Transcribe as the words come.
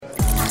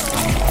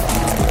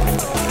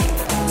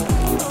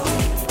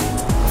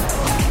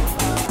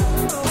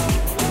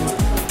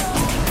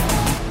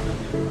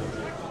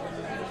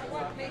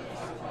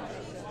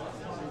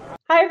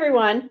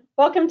everyone.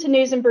 Welcome to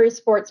News and Brews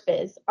Sports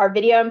Biz, our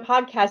video and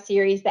podcast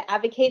series that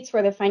advocates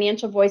for the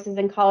financial voices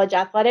in college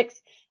athletics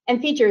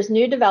and features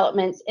new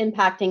developments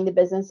impacting the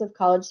business of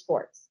college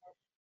sports.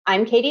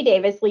 I'm Katie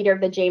Davis, leader of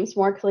the James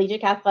Moore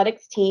Collegiate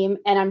Athletics team,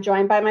 and I'm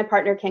joined by my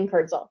partner, Ken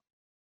Kurtzel.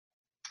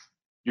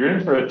 You're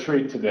in for a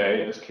treat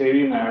today as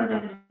Katie and I are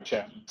going to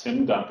chat with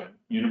Tim Duncan,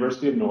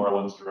 University of New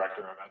Orleans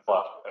Director of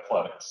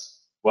Athletics.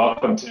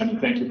 Welcome, Tim,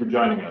 and thank you for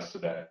joining us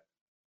today.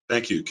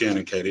 Thank you, Ken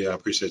and Katie. I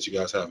appreciate you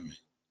guys having me.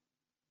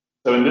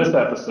 So in this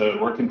episode,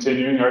 we're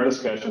continuing our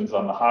discussions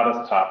on the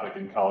hottest topic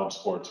in college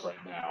sports right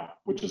now,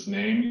 which is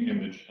name,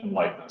 image, and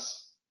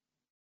likeness.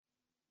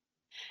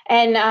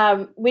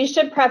 And we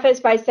should preface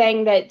by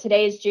saying that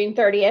today is June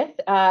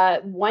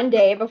 30th, one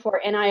day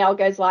before NIL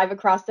goes live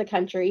across the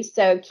country.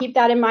 So keep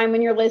that in mind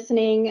when you're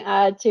listening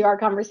to our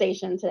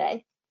conversation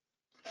today.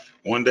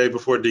 One day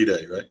before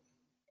D-Day, right?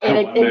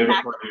 One day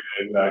before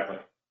D-Day, exactly.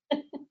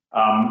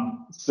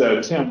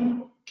 So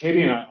Tim,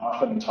 Katie and I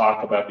often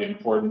talk about the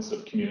importance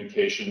of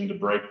communication to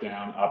break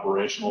down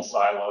operational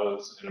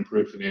silos and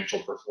improve financial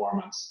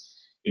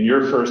performance. In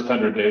your first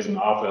 100 days in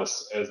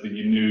office as the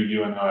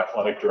new UNO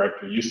athletic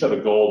director, you set a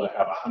goal to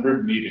have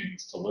 100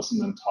 meetings to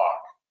listen and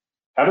talk.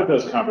 How did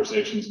those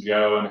conversations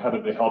go, and how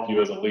did they help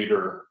you as a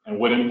leader? And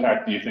what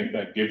impact do you think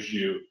that gives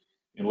you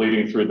in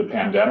leading through the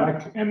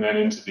pandemic and then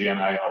into the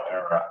NIL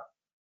era?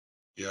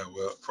 Yeah,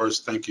 well,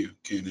 first, thank you,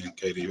 Ken and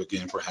Katie,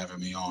 again for having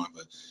me on.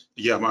 But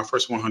yeah, my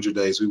first 100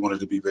 days, we wanted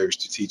to be very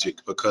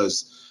strategic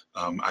because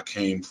I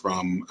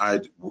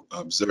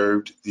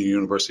observed the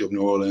University of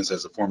New Orleans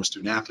as a former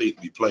student athlete.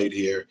 We played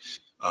here,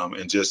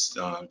 and just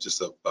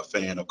a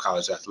fan of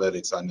college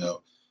athletics. I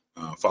know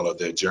followed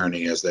their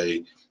journey as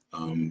they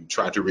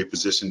tried to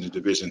reposition to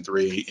Division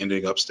III,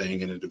 ending up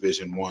staying in a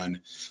Division I.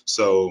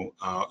 So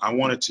I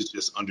wanted to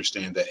just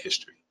understand that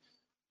history.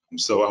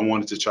 So I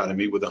wanted to try to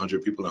meet with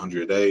 100 people in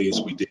 100 days.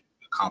 We did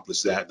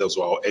accomplish that. Those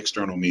were all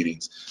external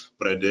meetings,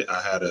 but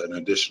I had an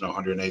additional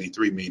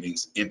 183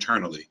 meetings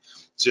internally.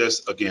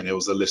 Just, again, it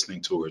was a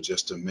listening tour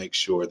just to make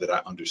sure that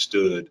I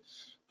understood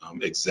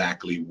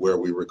exactly where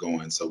we were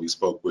going. So we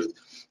spoke with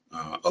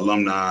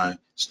alumni,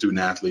 student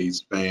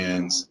athletes,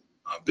 fans,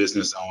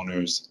 business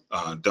owners,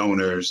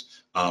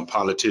 donors,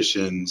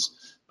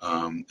 politicians,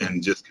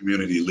 and just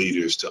community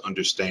leaders to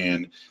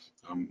understand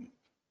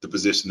the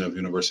position of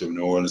University of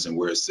New Orleans and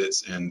where it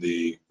sits in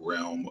the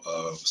realm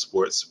of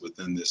sports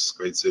within this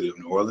great city of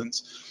New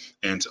Orleans,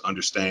 and to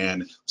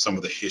understand some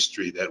of the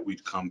history that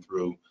we'd come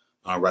through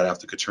right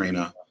after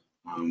Katrina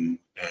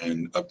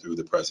and up through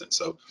the present.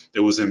 So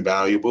it was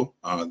invaluable.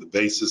 The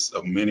basis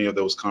of many of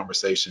those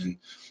conversations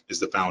is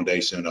the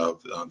foundation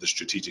of the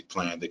strategic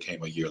plan that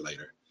came a year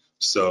later.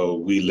 So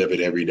we live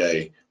it every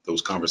day.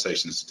 Those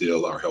conversations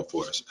still are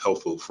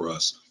helpful for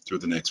us through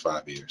the next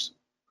 5 years.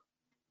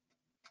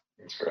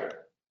 That's correct.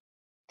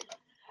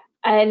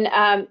 And,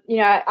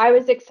 I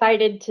was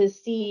excited to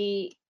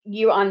see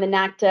you on the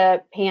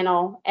NACTA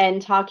panel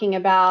and talking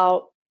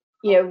about,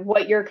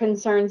 what your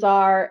concerns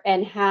are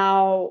and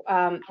how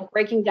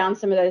breaking down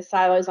some of those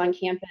silos on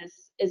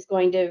campus is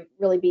going to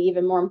really be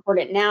even more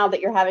important now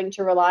that you're having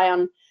to rely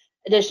on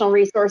additional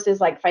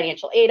resources like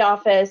financial aid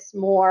office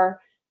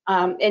more,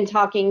 and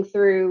talking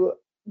through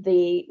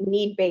the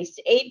need-based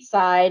aid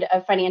side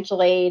of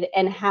financial aid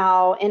and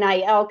how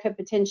NIL could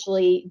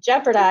potentially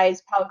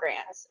jeopardize Pell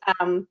Grants.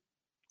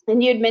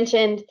 And you'd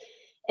mentioned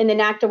in the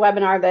NACTA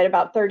webinar that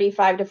about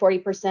 35 to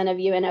 40% of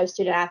UNO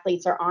student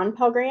athletes are on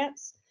Pell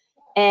Grants,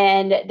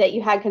 and that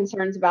you had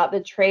concerns about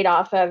the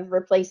trade-off of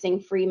replacing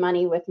free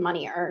money with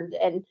money earned.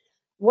 And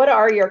what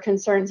are your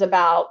concerns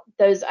about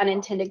those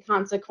unintended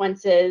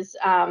consequences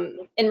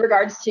in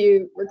regards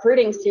to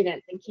recruiting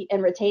students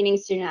and retaining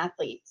student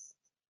athletes?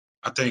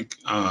 I think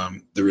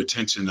the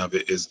retention of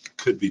it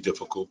could be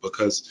difficult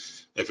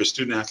because if a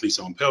student athlete's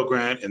on Pell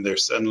Grant and they're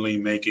suddenly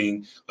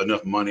making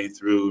enough money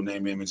through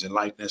name, image, and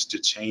likeness to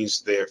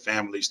change their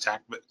family's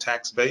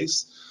tax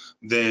base,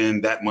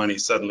 then that money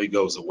suddenly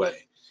goes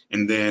away.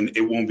 And then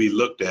it won't be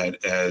looked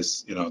at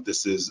as,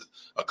 this is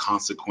a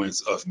consequence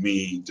of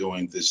me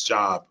doing this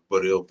job,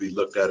 but it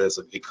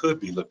could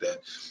be looked at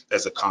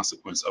as a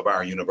consequence of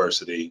our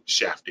university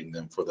shafting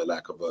them, for the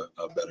lack of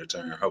a better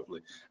term.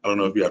 Hopefully, I don't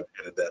know if you have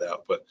to edit that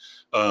out, but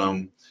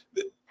I'm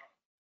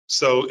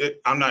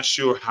not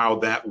sure how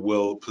that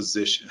will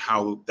position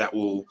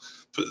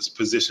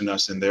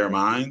us in their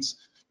minds,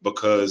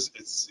 because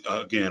it's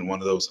again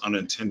one of those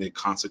unintended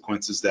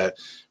consequences that.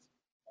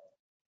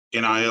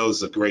 NIL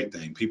is a great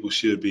thing. People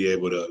should be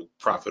able to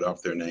profit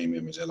off their name,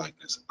 image, and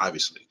likeness.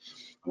 Obviously,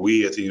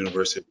 we at the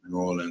University of New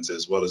Orleans,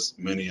 as well as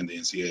many in the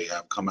NCAA,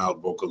 have come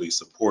out vocally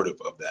supportive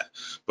of that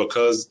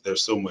because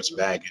there's so much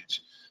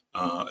baggage,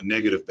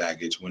 negative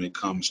baggage, when it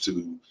comes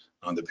to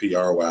the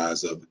PR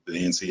wise of the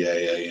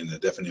NCAA and the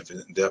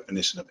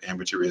definition of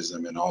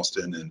amateurism in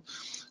Austin and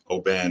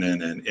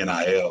O'Bannon and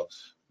NIL.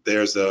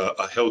 There's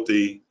a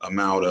healthy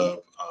amount of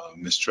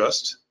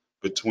mistrust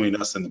between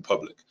us and the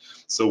public.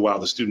 So while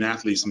the student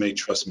athletes may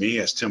trust me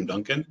as Tim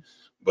Duncan,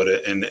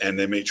 and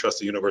they may trust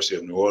the University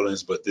of New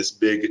Orleans, but this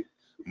big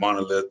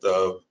monolith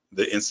of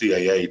the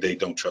NCAA, they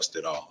don't trust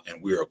at all,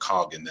 and we're a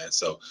cog in that.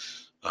 So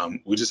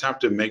we just have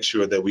to make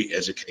sure that we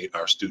educate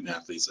our student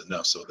athletes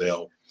enough so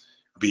they'll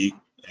be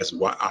as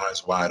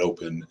eyes wide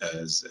open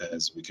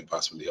as we can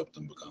possibly help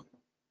them become.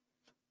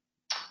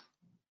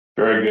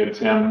 Very good,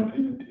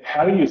 Tim.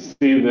 How do you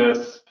see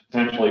this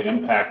potentially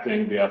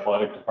impacting the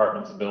athletic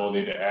department's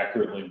ability to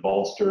accurately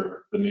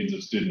bolster the needs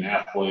of student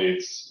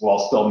athletes while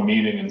still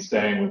meeting and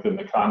staying within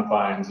the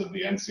confines of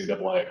the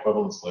NCAA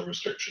equivalency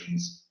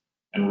restrictions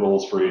and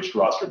rules for each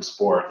rostered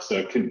sport?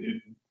 So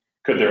could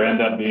there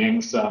end up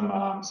being some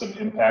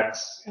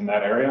impacts in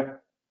that area?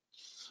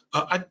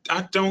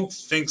 I don't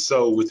think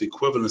so with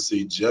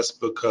equivalency, just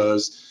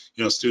because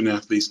student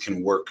athletes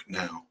can work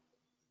now.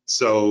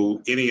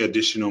 So any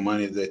additional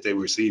money that they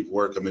receive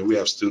work. I mean, we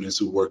have students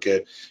who work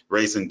at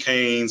Raising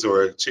Cane's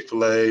or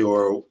Chick-fil-A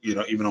or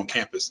even on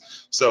campus.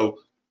 So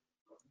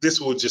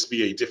this will just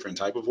be a different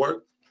type of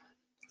work,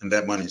 and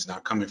that money is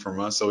not coming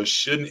from us. So it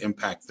shouldn't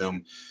impact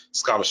them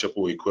scholarship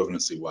or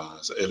equivalency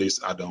wise. At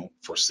least I don't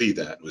foresee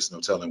that. There's no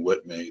telling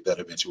what that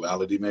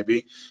eventuality may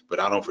be,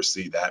 but I don't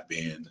foresee that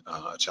being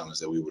a challenge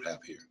that we would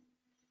have here.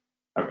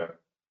 Okay.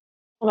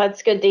 Well,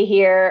 that's good to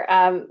hear.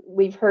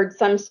 We've heard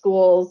some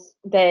schools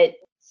that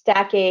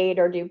stack aid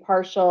or do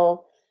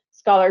partial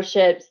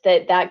scholarships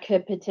that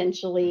could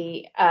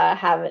potentially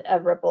have a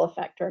ripple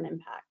effect or an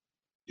impact.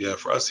 Yeah,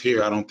 for us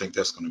here, I don't think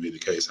that's going to be the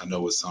case. I know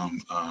with some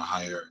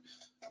high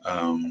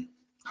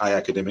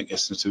academic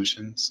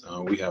institutions,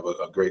 we have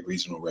a great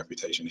regional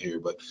reputation here,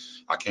 but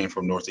I came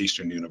from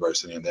Northeastern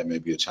University, and that may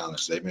be a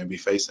challenge they may be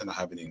facing. I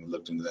haven't even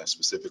looked into that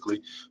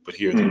specifically, but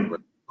here at the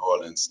University of New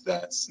Orleans,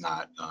 that's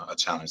not a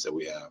challenge that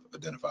we have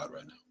identified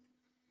right now.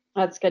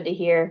 That's good to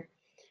hear.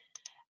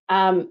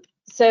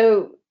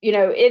 So,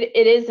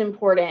 it is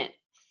important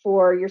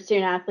for your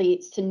student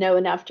athletes to know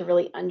enough to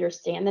really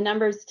understand the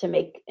numbers to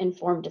make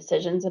informed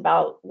decisions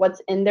about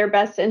what's in their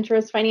best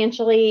interest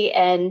financially.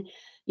 And,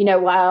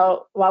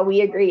 while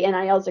we agree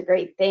NIL is a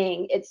great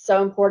thing, it's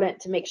so important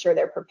to make sure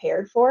they're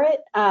prepared for it.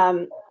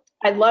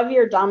 I love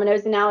your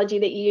dominoes analogy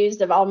that you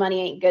used of all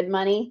money ain't good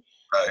money.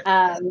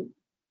 Right.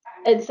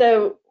 And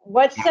so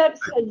what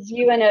steps has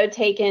UNO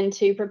taken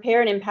to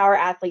prepare and empower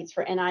athletes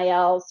for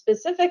NIL,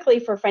 specifically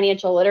for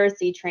financial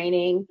literacy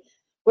training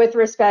with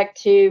respect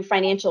to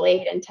financial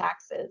aid and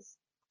taxes?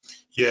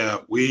 Yeah,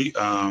 we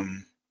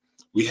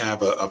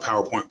have a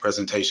PowerPoint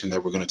presentation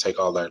that we're going to take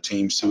all our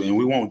teams to, and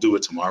we won't do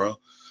it tomorrow.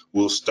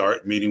 We'll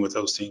start meeting with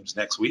those teams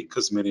next week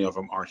because many of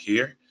them aren't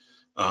here,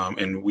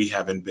 and we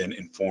haven't been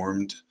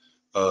informed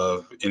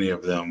of any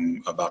of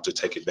them about to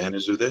take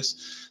advantage of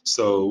this.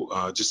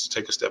 So just to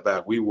take a step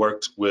back, we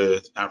worked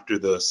with, after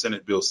the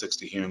Senate Bill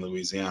 60 here in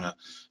Louisiana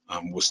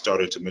was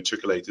started to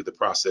matriculate through the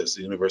process,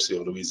 the University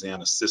of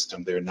Louisiana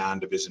system, there are 9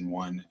 Division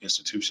I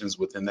institutions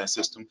within that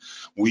system.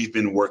 We've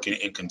been working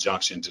in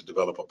conjunction to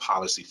develop a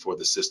policy for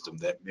the system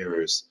that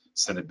mirrors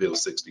Senate Bill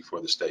 60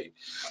 for the state.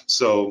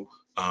 So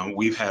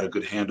we've had a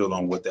good handle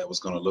on what that was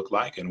going to look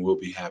like, and we'll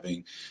be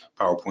having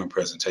PowerPoint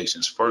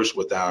presentations first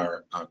with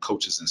our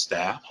coaches and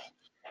staff,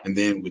 and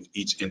then with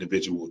each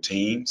individual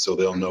team, so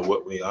they'll know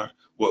what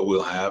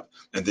we'll have,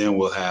 and then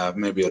we'll have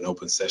maybe an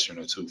open session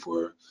or two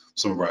for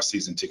some of our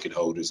season ticket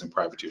holders and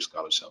privateer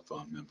scholarship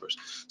fund members.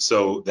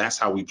 So that's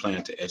how we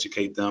plan to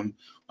educate them.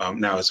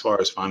 Now, as far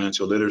as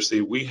financial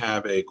literacy, we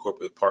have a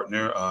corporate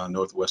partner,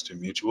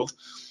 Northwestern Mutual,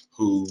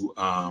 who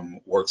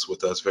works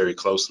with us very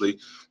closely.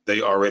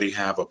 They already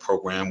have a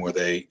program where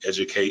they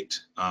educate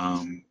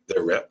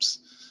their reps.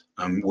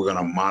 We're going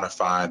to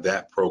modify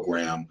that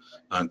program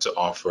to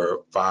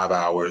offer 5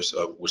 hours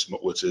of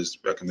which is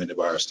recommended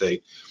by our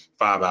state,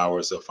 5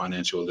 hours of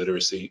financial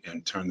literacy,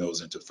 and turn those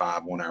into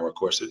 5 one-hour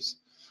courses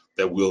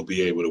that we'll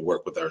be able to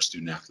work with our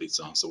student athletes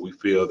on. So we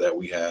feel that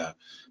we have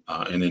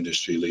an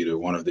industry leader,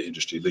 one of the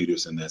industry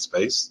leaders in that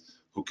space,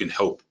 who can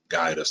help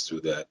guide us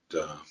through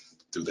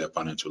that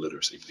financial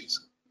literacy piece.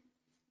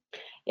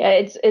 Yeah,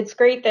 it's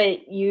great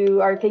that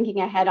you are thinking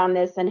ahead on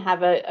this and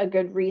have a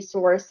good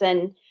resource.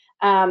 And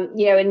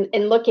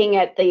in looking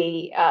at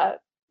the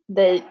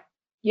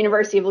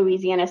University of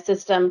Louisiana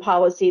system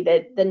policy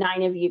that the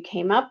 9 of you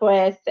came up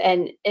with,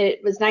 and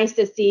it was nice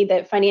to see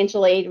that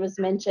financial aid was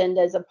mentioned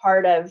as a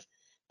part of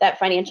that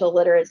financial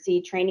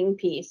literacy training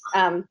piece.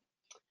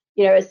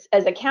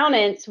 As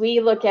accountants, we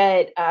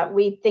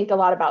think a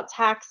lot about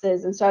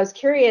taxes, and so I was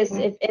curious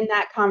if in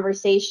that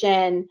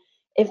conversation,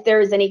 if there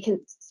was any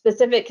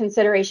specific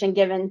consideration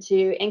given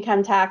to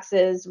income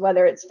taxes,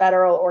 whether it's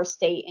federal or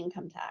state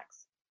income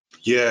tax.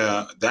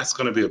 Yeah, that's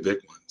going to be a big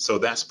one. So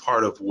that's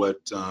part of what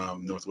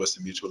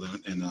Northwestern Mutual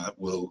and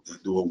will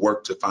do a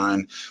work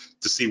to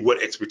see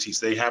what expertise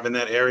they have in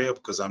that area,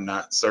 because I'm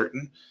not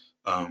certain.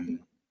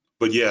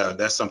 But yeah,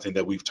 that's something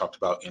that we've talked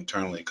about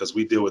internally, because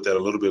we deal with that a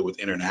little bit with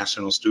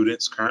international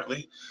students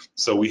currently.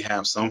 So we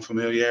have some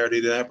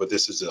familiarity to that, but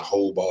this is a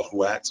whole ball of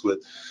wax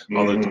with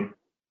all the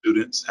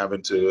students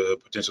having to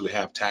potentially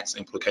have tax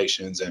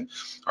implications, and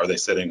are they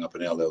setting up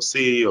an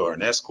LLC or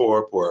an S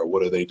Corp, or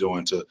what are they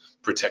doing to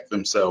protect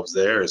themselves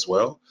there as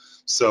well?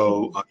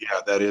 So yeah,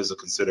 that is a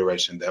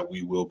consideration that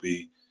we will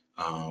be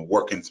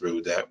working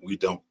through that we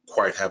don't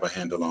quite have a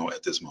handle on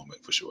at this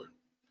moment, for sure.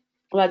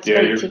 Well, that's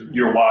Yeah, great.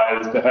 you're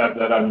wise to have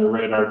that on your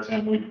radar,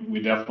 Tim. We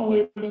definitely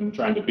have been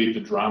trying to beat the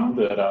drum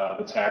that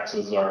the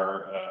taxes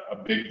are a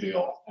big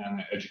deal,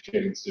 and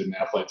educating student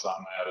athletes on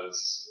that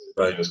is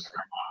right. Is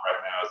paramount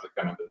right now as they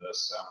come into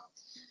this. So.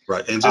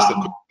 Right, and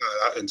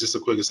just a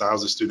quick aside, I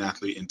was a student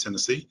athlete in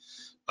Tennessee.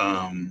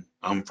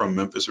 I'm from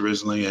Memphis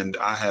originally, and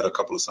I had a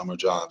couple of summer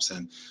jobs,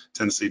 and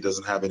Tennessee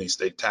doesn't have any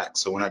state tax.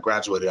 So when I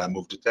graduated, I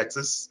moved to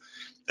Texas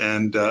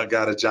and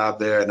got a job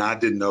there, and I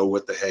didn't know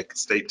what the heck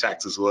state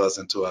taxes was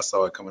until I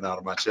saw it coming out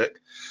of my check.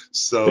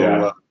 So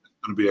it's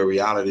going to be a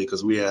reality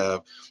because we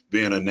have,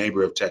 being a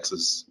neighbor of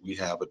Texas, we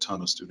have a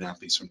ton of student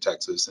athletes from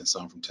Texas and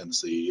some from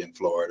Tennessee and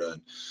Florida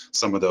and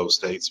some of those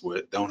states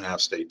where don't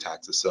have state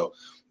taxes. So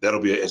that'll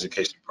be an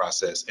education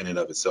process in and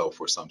of itself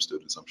for some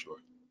students, I'm sure.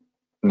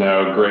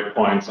 No, great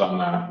points on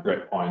that.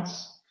 Great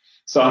points.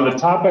 So on the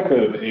topic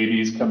of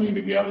ADs coming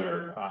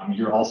together,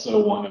 you're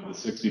also one of the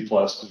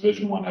 60+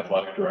 Division I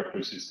athletic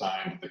directors who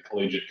signed the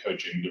Collegiate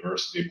Coaching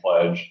Diversity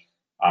Pledge.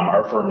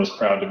 Our firm is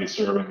proud to be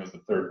serving as the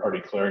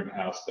third-party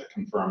clearinghouse that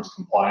confirms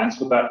compliance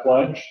with that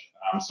pledge.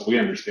 So we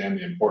understand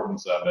the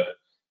importance of it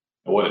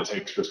and what it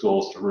takes for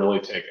schools to really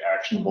take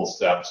actionable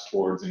steps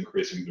towards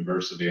increasing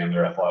diversity in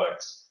their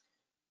athletics.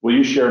 Will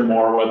you share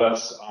more with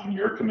us on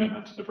your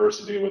commitment to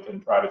diversity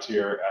within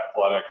privateer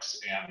athletics,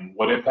 and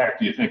what impact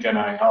do you think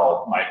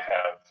NIL might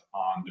have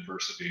on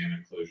diversity and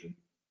inclusion?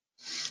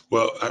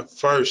 Well,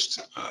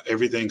 first,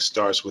 everything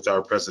starts with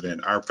our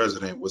president. Our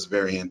president was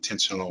very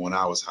intentional when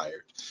I was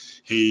hired.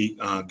 He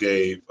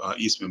gave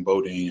Eastman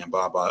Bodine and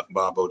Bob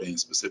Bodine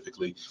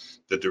specifically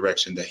the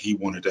direction that he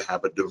wanted to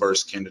have a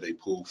diverse candidate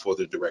pool for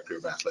the director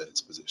of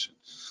athletics position.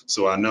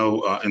 So I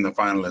know in the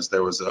finalists,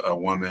 there was a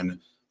woman,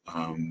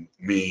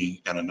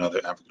 me and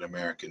another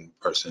African-American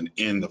person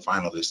in the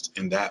finalists,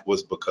 and that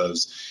was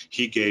because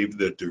he gave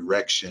the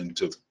direction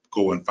to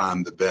go and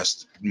find the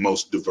best,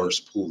 most diverse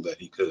pool that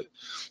he could.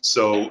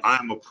 So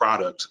I'm a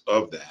product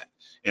of that,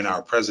 and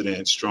our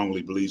president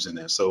strongly believes in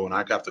that. So when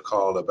I got the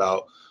call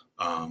about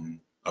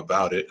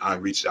it, I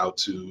reached out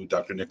to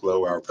Dr. Nick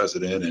Lowe, our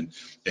president,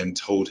 and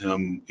told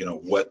him,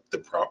 what the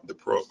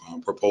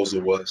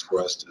proposal was for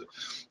us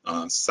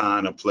to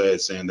sign a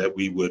pledge saying that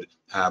we would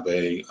have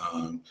an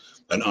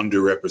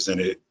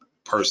underrepresented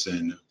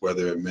person,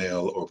 whether a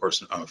male or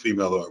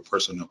female or a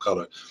person of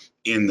color,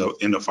 in the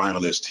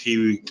finalist.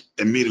 He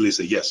immediately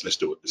said, yes, let's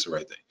do it. It's the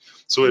right thing.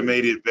 So it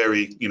made it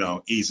very,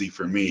 easy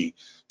for me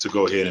to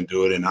go ahead and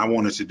do it. And I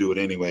wanted to do it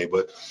anyway,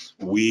 but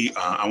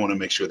I want to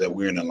make sure that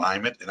we're in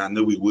alignment, and I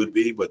knew we would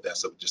be, but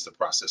that's just a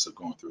process of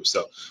going through.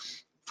 So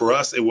for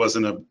us, it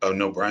wasn't a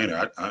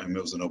no-brainer.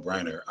 It was a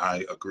no-brainer.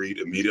 I agreed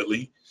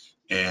immediately.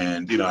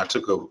 And, I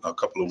took a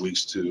couple of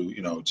weeks to,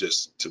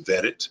 just to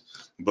vet it,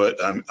 but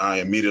I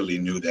immediately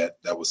knew that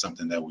was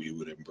something that we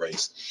would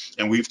embrace.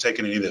 And we've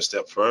taken it a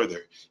step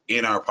further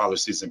in our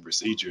policies and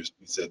procedures.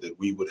 We said that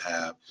we would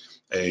have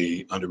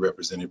a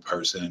underrepresented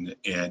person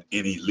in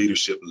any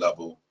leadership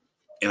level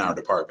in our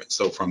department.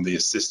 So from the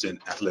assistant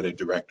athletic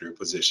director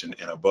position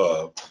and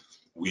above,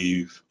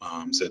 we've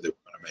said that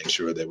we're going to make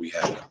sure that we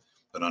have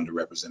an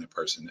underrepresented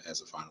person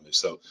as a finalist.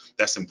 So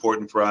that's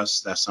important for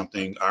us. That's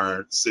something,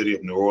 our city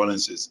of New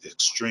Orleans is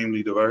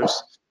extremely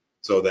diverse.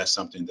 So that's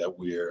something that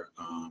we're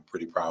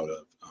pretty proud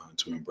of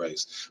to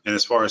embrace. And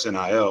as far as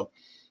NIL,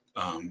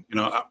 I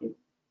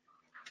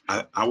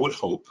would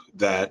hope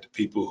that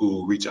people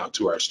who reach out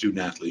to our student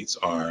athletes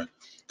are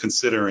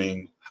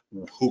considering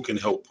who can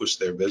help push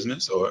their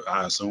business, or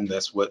I assume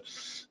that's what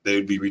they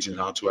would be reaching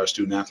out to our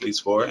student athletes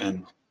for.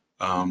 And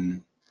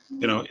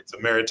it's a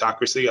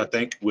meritocracy, I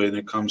think, when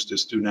it comes to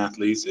student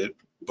athletes,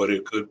 but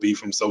it could be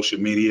from social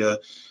media,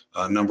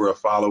 a number of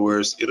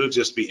followers. It'll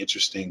just be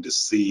interesting to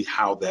see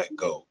how that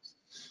goes.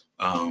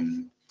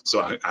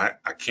 So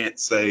I can't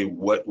say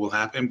what will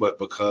happen, but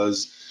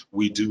because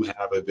we do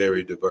have a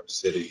very diverse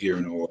city here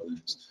in New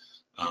Orleans,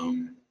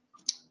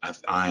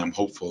 I am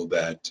hopeful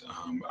that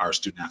our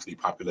student athlete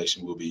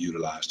population will be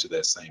utilized to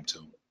that same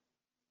tune.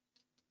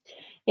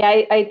 Yeah,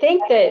 I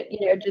think that,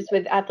 just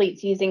with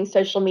athletes using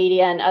social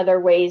media and other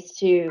ways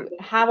to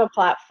have a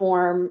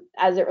platform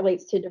as it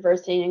relates to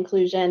diversity and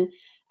inclusion,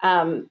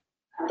 that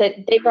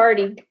they've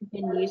already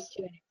been used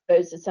to and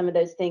exposed to some of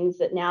those things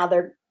that now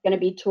they're going to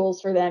be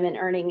tools for them in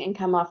earning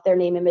income off their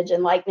name, image,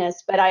 and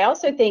likeness. But I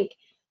also think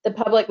the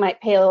public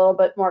might pay a little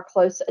bit more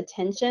close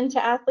attention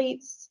to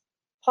athletes'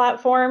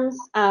 platforms,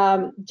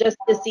 just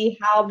to see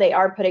how they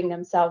are putting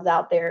themselves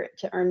out there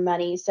to earn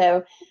money.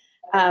 So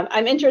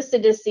I'm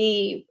interested to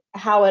see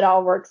how it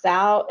all works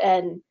out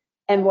and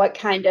what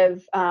kind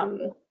of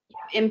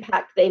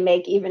impact they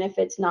make, even if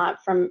it's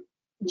not from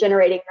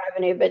generating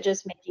revenue, but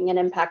just making an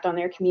impact on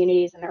their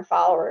communities and their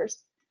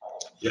followers.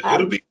 Yeah,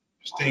 it'll be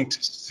interesting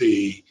to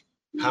see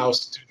how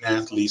student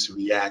athletes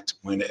react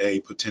when a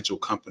potential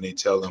company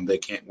tell them they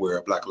can't wear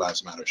a Black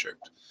Lives Matter shirt,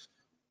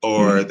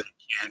 or they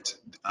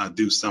can't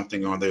do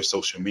something on their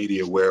social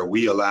media where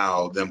we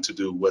allow them to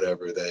do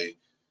whatever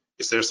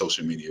it's their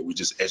social media. We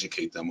just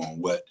educate them on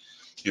what,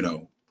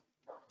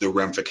 the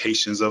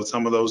ramifications of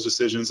some of those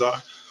decisions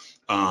are.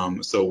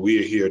 So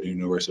we here at the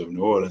University of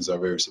New Orleans are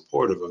very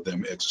supportive of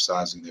them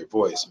exercising their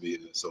voice via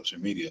social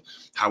media.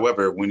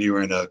 However, when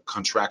you're in a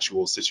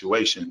contractual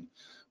situation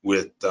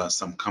with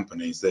some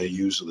companies, they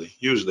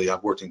usually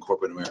I've worked in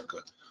corporate America.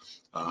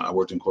 I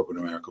worked in corporate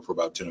America for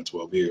about 10 or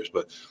 12 years,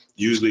 but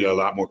usually a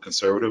lot more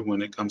conservative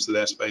when it comes to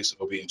that space.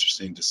 It'll be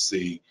interesting to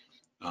see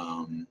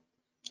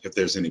if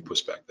there's any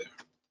pushback there.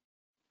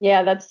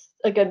 Yeah, that's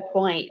a good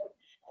point.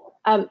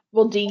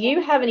 Well, do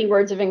you have any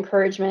words of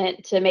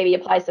encouragement to maybe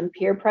apply some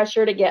peer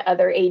pressure to get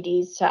other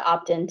ADs to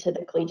opt into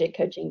the Collegiate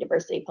Coaching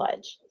Diversity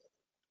Pledge?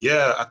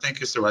 Yeah, I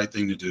think it's the right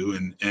thing to do,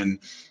 and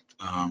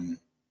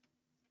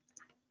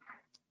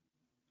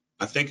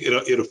I think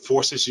it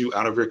forces you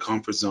out of your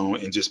comfort zone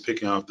and just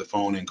picking up the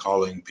phone and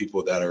calling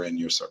people that are in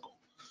your circle.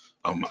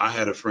 I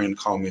had a friend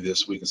call me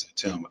this week and said,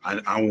 Tim,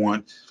 I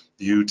want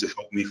you to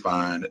help me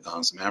find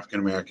some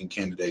African-American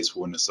candidates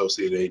for an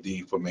associate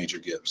AD for major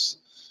gifts.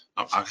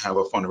 I have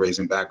a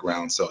fundraising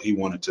background, so he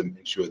wanted to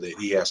make sure that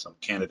he has some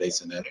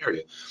candidates in that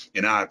area.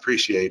 And I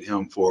appreciate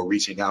him for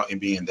reaching out and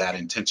being that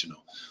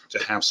intentional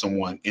to have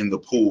someone in the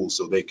pool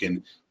so they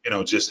can,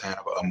 just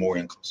have a more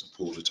inclusive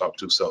pool to talk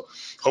to. So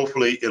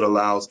hopefully it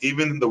allows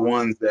even the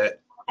ones that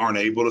aren't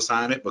able to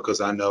sign it,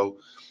 because I know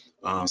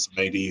some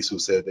ADs who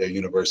said their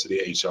university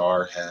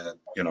HR had,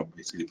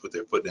 basically put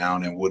their foot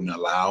down and wouldn't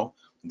allow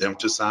them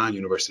to sign.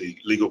 University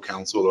legal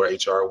counsel or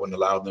HR wouldn't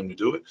allow them to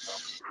do it.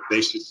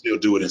 They should still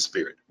do it in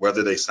spirit,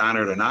 whether they sign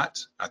it or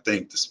not. I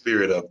think the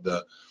spirit of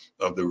the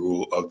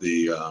rule of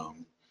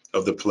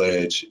the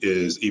pledge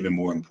is even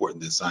more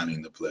important than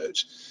signing the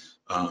pledge.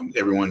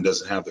 Everyone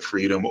doesn't have the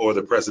freedom or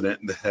the president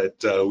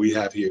that we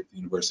have here at the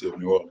University of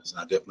New Orleans, and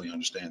I definitely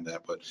understand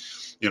that. But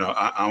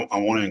I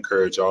want to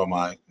encourage all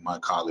my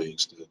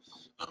colleagues to,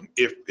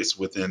 if it's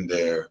within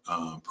their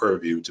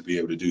purview to be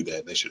able to do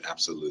that, they should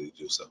absolutely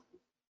do so.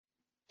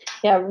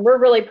 Yeah, we're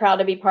really proud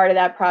to be part of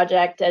that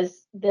project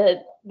as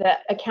the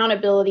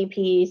accountability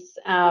piece.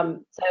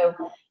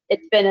 So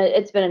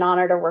it's been an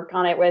honor to work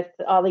on it with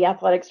all the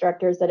athletics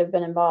directors that have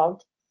been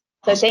involved.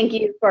 So Awesome. Thank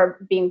you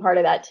for being part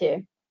of that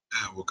too.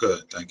 Yeah, well,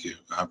 good. Thank you.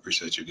 I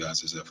appreciate you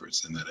guys'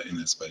 efforts in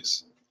that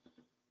space.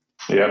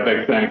 Yeah,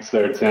 big thanks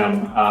there,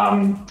 Tim.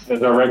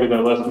 As our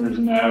regular listeners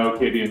know,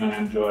 Katie and I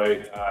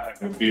enjoy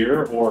having a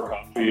beer or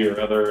coffee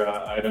or other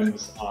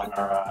items on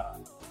our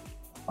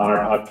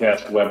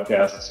podcast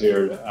webcasts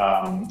here.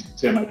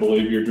 Tim, I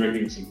believe you're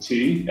drinking some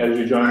tea as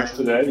you join us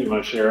today. You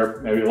want to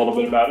share maybe a little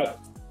bit about it?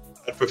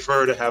 I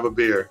prefer to have a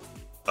beer.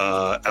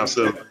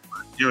 Absolutely.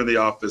 Here in the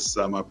office,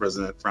 my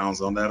president frowns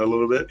on that a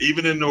little bit.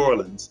 Even in New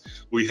Orleans,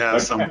 we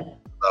have some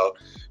about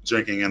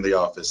drinking in the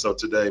office. So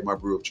today, my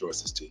brew of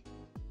choice is tea.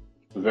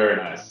 Very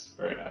nice.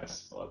 Very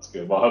nice. Well, that's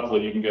good. Well,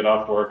 hopefully you can get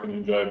off work and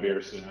enjoy a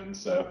beer soon.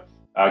 So,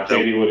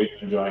 Katie, what are you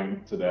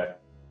enjoying today?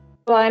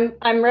 Well,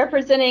 I'm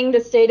representing the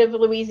state of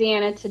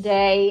Louisiana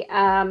today.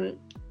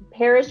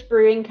 Parish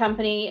Brewing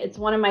Company. It's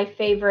one of my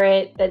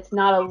favorite that's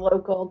not a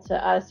local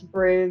to us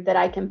brew that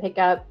I can pick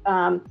up.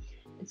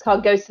 It's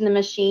called Ghost in the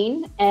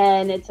Machine,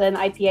 and it's an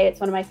IPA. It's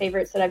one of my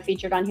favorites that I've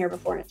featured on here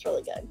before, and it's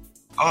really good.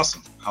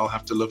 Awesome. I'll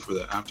have to look for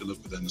that. I have to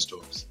look for that in the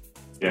stores.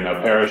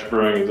 Parish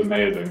Brewing is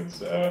amazing.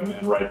 So,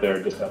 and right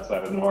there just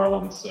outside of New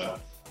Orleans. So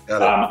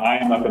I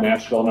am up in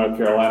Asheville, North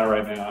Carolina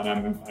right now, and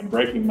I'm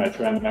breaking my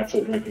trend. I'm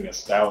actually drinking a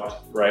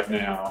stout right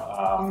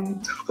now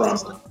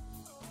from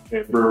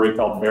a brewery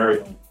called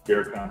Burial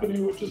Beer Company,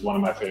 which is one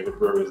of my favorite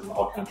breweries in the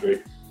whole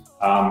country.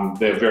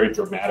 They have very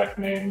dramatic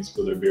names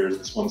for their beers.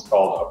 This one's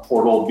called A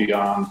Portal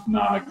Beyond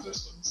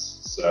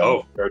Non-Existence.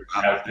 So very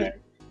dramatic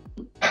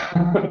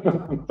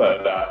name.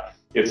 But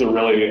it's a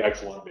really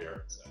excellent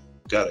beer. So.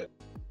 Got it.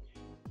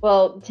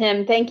 Well,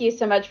 Tim, thank you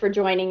so much for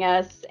joining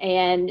us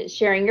and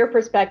sharing your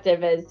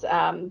perspective as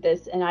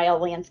this NIL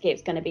landscape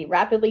is going to be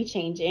rapidly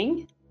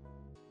changing.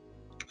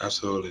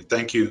 Absolutely.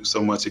 Thank you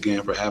so much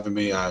again for having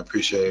me. I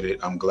appreciate it.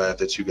 I'm glad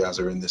that you guys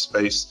are in this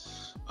space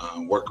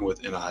working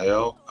with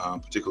NIL,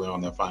 particularly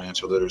on the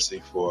financial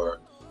literacy for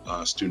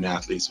student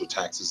athletes with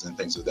taxes and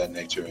things of that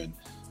nature. And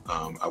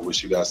I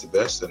wish you guys the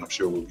best, and I'm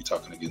sure we'll be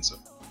talking again soon.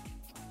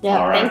 Yeah,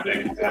 all right.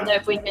 Thank you. So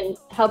if we can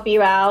help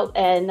you out,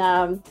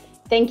 and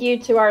thank you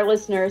to our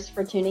listeners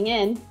for tuning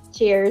in.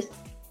 Cheers.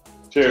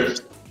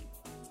 Cheers.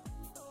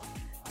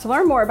 To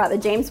learn more about the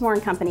James Moore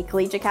 & Company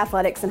Collegiate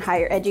Athletics and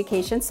Higher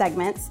Education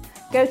segments,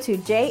 go to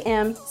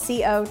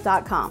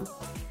jmco.com.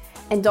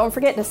 And don't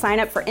forget to sign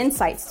up for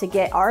Insights to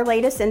get our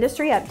latest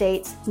industry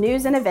updates,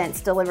 news, and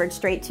events delivered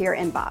straight to your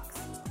inbox.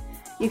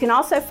 You can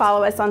also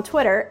follow us on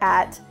Twitter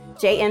at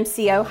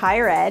JMCO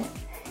Higher Ed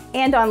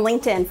and on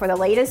LinkedIn for the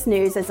latest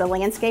news as the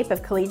landscape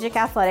of collegiate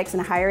athletics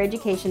and higher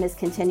education is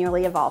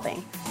continually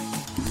evolving.